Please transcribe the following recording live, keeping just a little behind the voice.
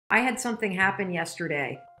I had something happen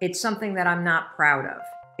yesterday. It's something that I'm not proud of.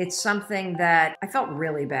 It's something that I felt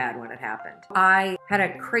really bad when it happened. I had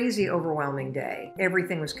a crazy, overwhelming day.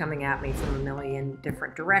 Everything was coming at me from a million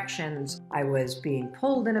different directions. I was being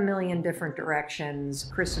pulled in a million different directions.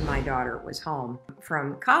 Chris and my daughter was home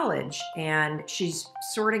from college, and she's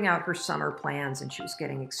sorting out her summer plans, and she was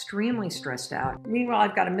getting extremely stressed out. Meanwhile,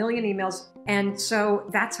 I've got a million emails. And so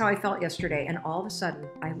that's how I felt yesterday. And all of a sudden,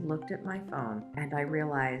 I looked at my phone and I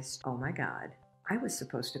realized, oh my God, I was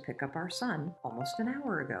supposed to pick up our son almost an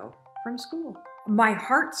hour ago from school. My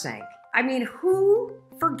heart sank. I mean, who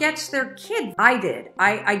forgets their kid? I did.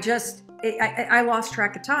 I lost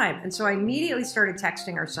track of time. And so I immediately started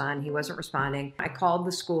texting our son. He wasn't responding. I called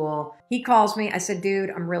the school. He calls me. I said, dude,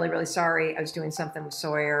 I'm really, really sorry. I was doing something with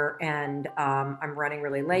Sawyer and I'm running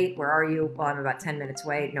really late. Where are you? Well, I'm about 10 minutes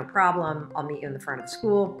away. No problem. I'll meet you in the front of the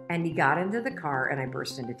school. And he got into the car and I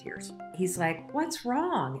burst into tears. He's like, what's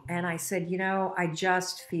wrong? And I said, I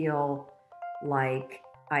just feel like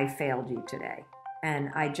I failed you today.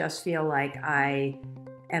 And I just feel like I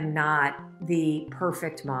am not the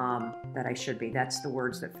perfect mom that I should be. That's the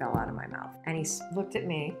words that fell out of my mouth. And he looked at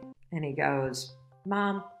me and he goes,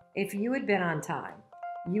 Mom, if you had been on time,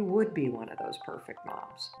 you would be one of those perfect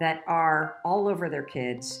moms that are all over their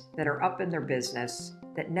kids, that are up in their business,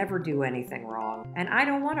 that never do anything wrong. And I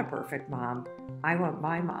don't want a perfect mom. I want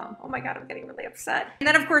my mom. Oh my God, I'm getting really upset. And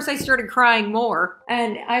then of course I started crying more.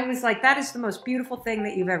 And I was like, that is the most beautiful thing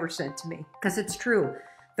that you've ever said to me. Because it's true.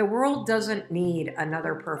 The world doesn't need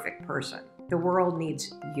another perfect person. The world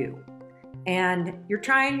needs you. And you're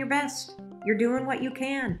trying your best. You're doing what you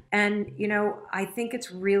can. And, I think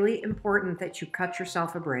it's really important that you cut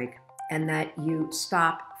yourself a break and that you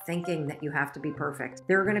stop thinking that you have to be perfect.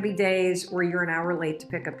 There are going to be days where you're an hour late to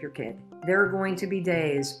pick up your kid. There are going to be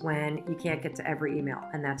days when you can't get to every email,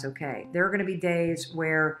 and that's okay. There are going to be days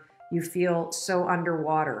where you feel so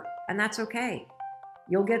underwater, and that's okay.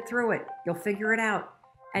 You'll get through it. You'll figure it out.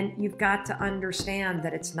 And you've got to understand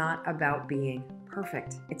that it's not about being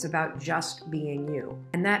perfect. It's about just being you.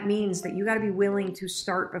 And that means that you got to be willing to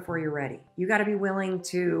start before you're ready. You got to be willing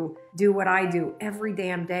to do what I do every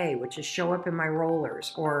damn day, which is show up in my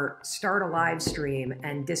rollers or start a live stream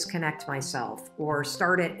and disconnect myself or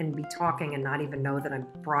start it and be talking and not even know that I'm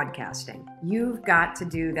broadcasting. You've got to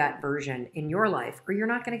do that version in your life or you're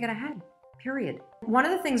not going to get ahead, period. One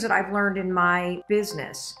of the things that I've learned in my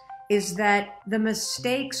business is that the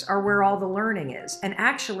mistakes are where all the learning is. And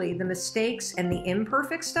actually the mistakes and the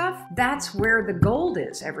imperfect stuff, that's where the gold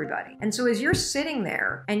is, everybody. And so as you're sitting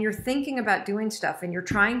there and you're thinking about doing stuff and you're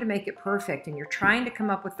trying to make it perfect and you're trying to come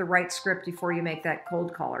up with the right script before you make that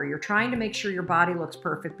cold call, or you're trying to make sure your body looks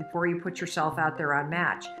perfect before you put yourself out there on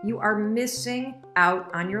Match, you are missing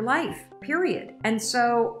out on your life, period. And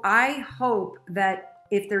so I hope that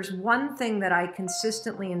if there's one thing that I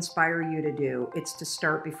consistently inspire you to do, it's to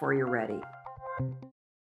start before you're ready.